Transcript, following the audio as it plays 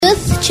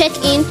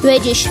Check-in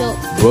Radio Show.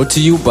 Brought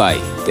to you by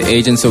the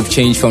Agents of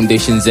Change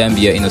Foundation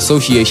Zambia in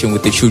association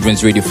with the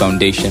Children's Radio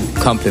Foundation,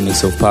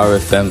 compliments of Power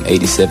FM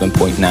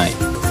 87.9.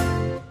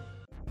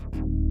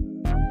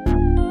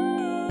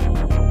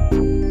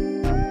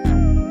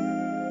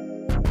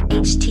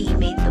 HT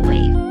made the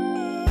wave.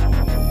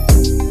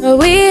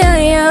 We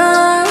are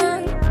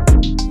young,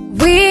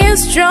 we are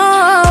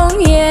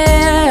strong,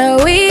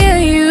 yeah, we are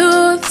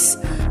youths,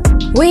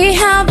 we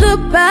have the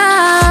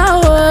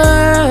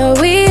power.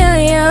 We are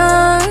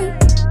young,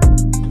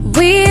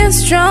 we are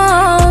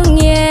strong,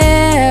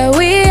 yeah,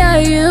 we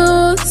are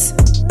youths,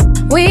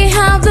 we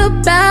have the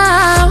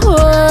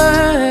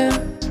power.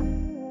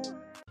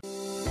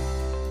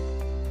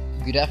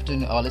 Good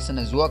afternoon, our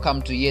listeners.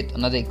 Welcome to yet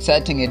another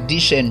exciting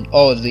edition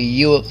of the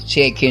Youth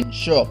Check-in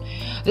Show.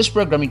 This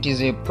program, it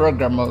is a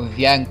program of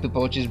young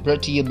people which is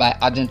brought to you by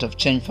Agent of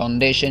Change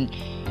Foundation,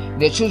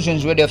 the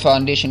Children's Radio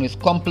Foundation with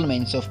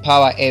compliments of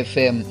Power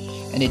FM,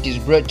 and it is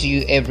brought to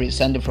you every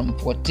Sunday from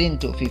 14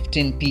 to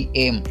 15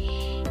 p.m.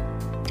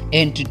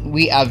 And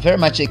we are very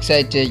much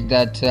excited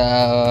that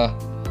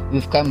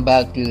we've come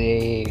back to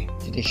the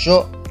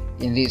show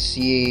in this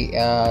year.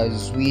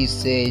 As we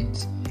said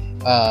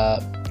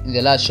in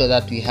the last show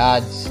that we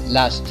had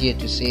last year,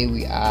 to say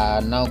we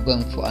are now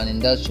going for an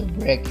industrial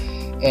break,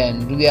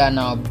 and we are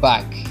now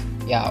back.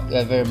 Yeah, we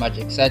are very much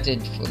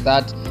excited for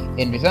that,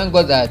 and we thank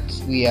God that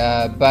we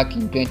are back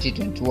in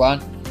 2021.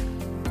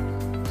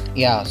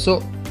 Yeah,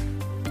 so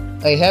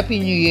a happy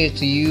new year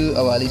to you,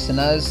 our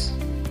listeners.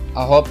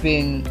 I'm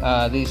hoping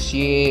this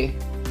year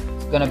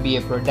is gonna be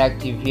a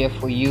productive year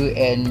for you,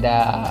 and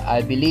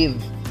I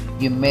believe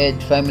you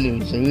made family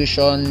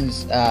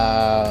resolutions,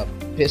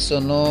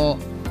 personal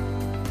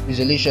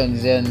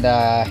resolutions, and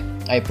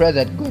I pray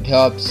that God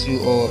helps you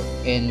all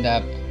and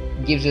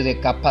gives you the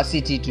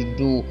capacity to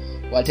do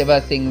whatever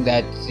thing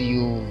that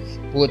you've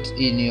put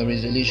in your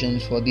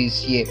resolutions for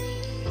this year,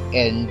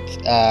 and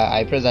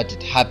I pray that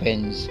it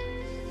happens.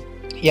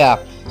 Yeah,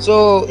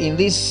 so in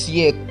this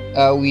year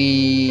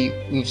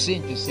we've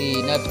seen to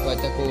say not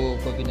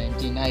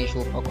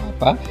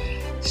COVID-19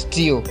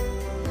 still,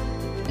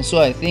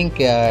 so I think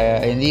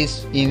in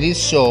this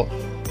show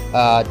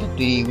that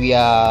we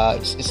are,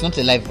 it's not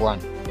a live one.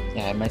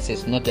 Yeah, I might say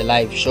it's not a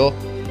live show.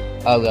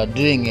 We are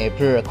doing a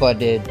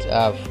pre-recorded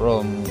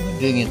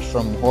doing it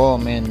from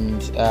home,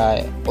 and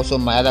also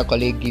my other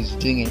colleague is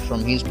doing it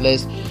from his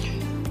place.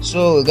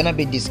 So we're gonna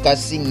be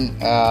discussing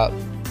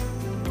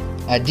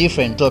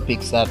different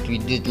topics that we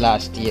did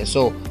last year.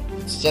 So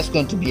it's just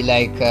going to be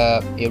like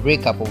a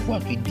recap of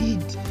what we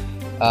did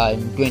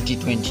in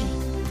 2020.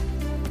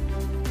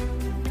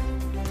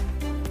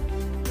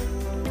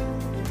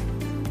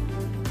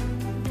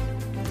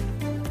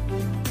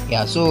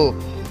 Yeah, so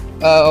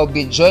I'll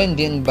be joined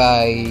in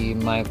by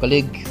my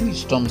colleague, who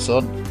is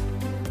Thompson.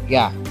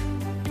 Yeah,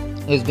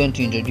 he's going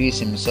to introduce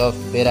himself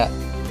better.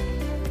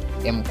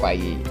 My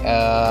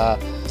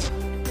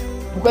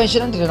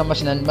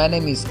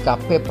name is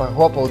Kapepa.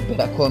 Hope I would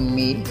better call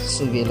me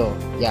Suvilo.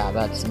 Yeah,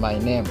 that's my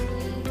name.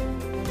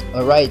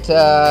 Alright,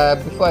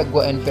 before I go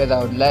any further,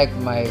 I would like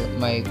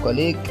my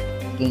colleague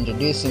to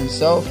introduce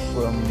himself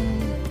from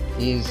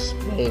his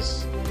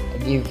place.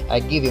 I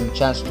give him a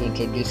chance to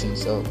introduce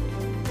himself.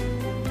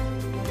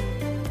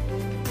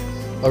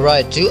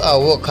 Alright, you are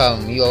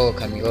welcome. You are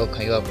welcome,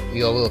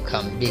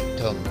 Big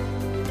Tom.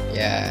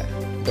 Yeah,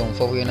 don't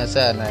forget your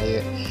son.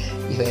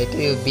 If I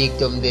tell you Big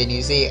Tom, then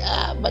you say,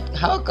 but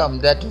how come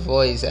that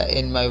voice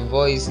in my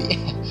voice? The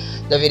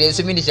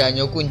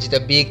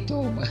Big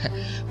Tom.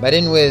 But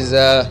anyways,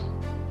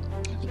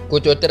 go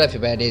to therapy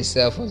by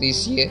yourself for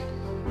this year,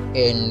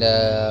 and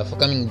for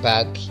coming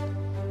back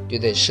to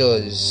the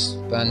shows.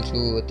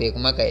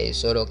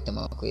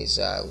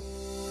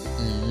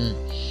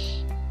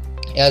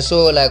 Yeah,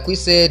 so like we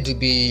said, we'll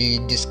be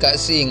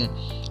discussing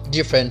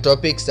different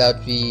topics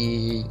that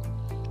we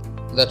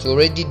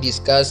already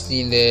discussed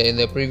in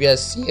the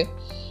previous year.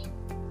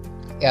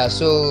 Yeah,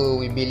 so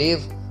we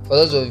believe for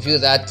those of you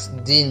that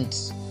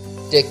didn't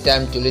take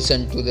time to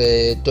listen to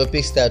the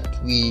topics that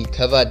we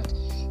covered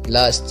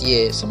last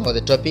year, some of the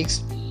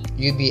topics,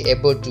 you'll be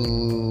able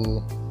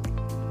to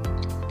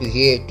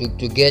hear,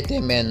 to get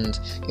them. And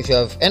if you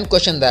have any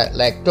question that,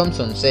 like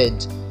Thompson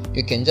said,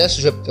 you can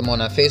just drop them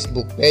on our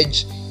Facebook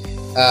page,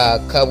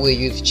 KABWE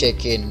Youth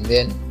Check-in.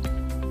 Then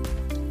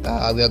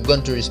we are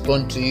going to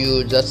respond to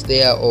you just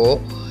there,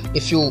 or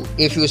if you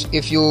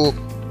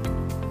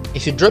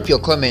drop your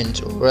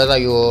comment, or rather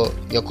your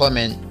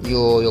comment,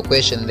 your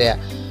question there,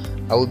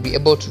 I will be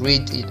able to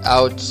read it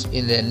out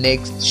in the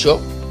next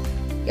show.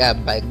 Yeah,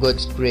 by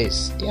God's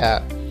grace.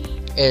 Yeah,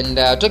 and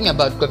talking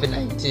about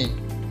COVID-19,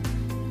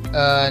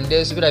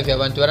 there's good if you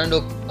want to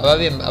rando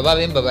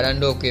ababemba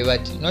barando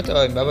kwebati, not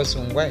ababemba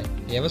basungwa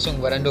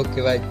yabasungwa barando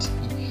kwebati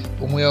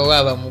umwe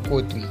waba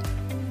mukotwi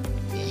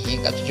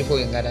inga tuchiko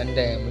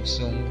ngaranda ya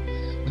musungu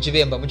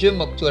muchibemba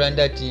kutora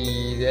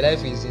ndati the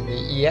life is in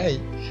the AI.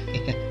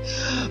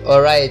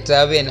 All right,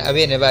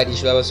 abene badi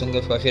shwa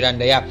basungu for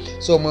firanda. Yeah,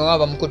 so mwe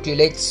waba mukotwi,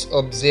 let's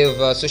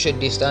observe social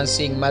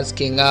distancing,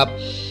 masking up,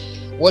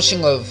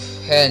 washing of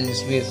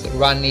hands with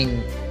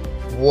running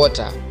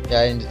water.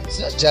 Yeah, and it's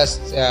not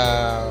just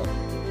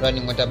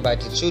running water,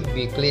 but it should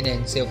be clean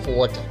and safe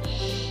water.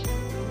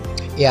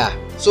 Yeah,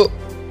 so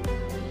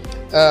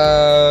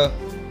I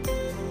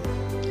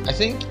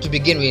think to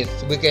begin with,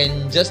 we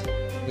can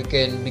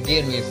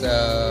begin with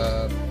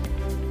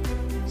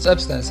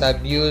substance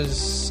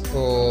abuse,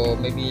 or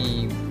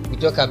maybe we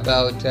talk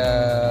about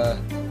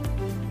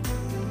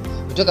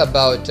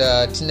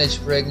teenage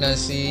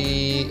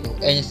pregnancy or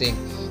anything.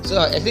 So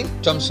I think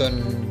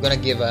Thompson gonna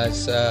give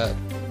us so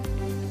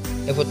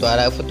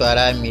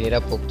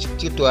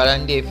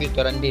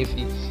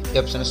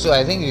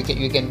I think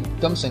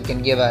Thompson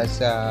can give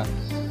us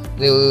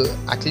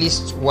at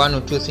least one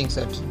or two things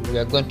that we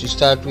are going to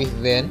start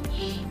with. Then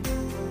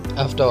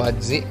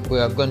afterwards we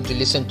are going to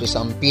listen to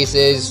some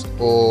pieces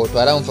or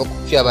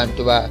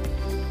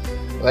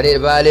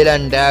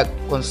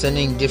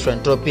concerning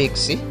different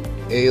topics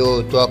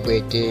you talk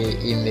with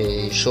in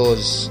the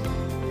shows.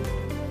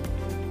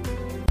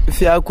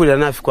 Fiakulia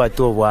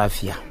nafikwata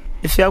obwafya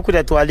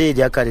fiakulia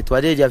twaleja kale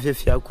twaleja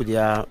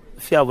fiakulia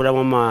fiabula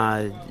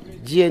mama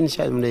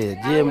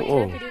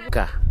GMO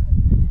ka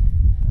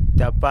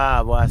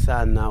tapa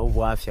bwasana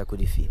obwafya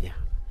kulifilia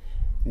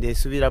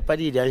ndesubira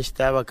palili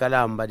anshitaba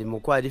kalamba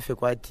limukwalife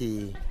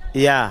kwati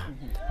ya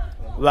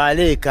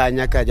vale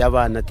kanya kaja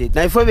bana te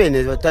na ifo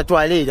bene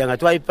tatwaleja nga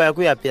twaipa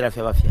kuyapera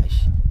fya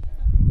bafyashi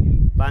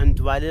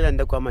bantu balela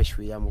nda kwa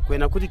mashuya mu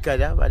kwena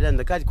kulikala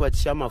balanda kali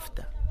kwatisha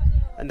mafuta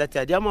andati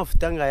adi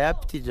amafuta nga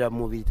yapitira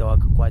mu bita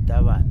wakakwata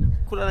abana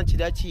kulana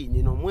kida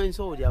chini no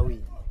mwenso uli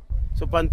awili so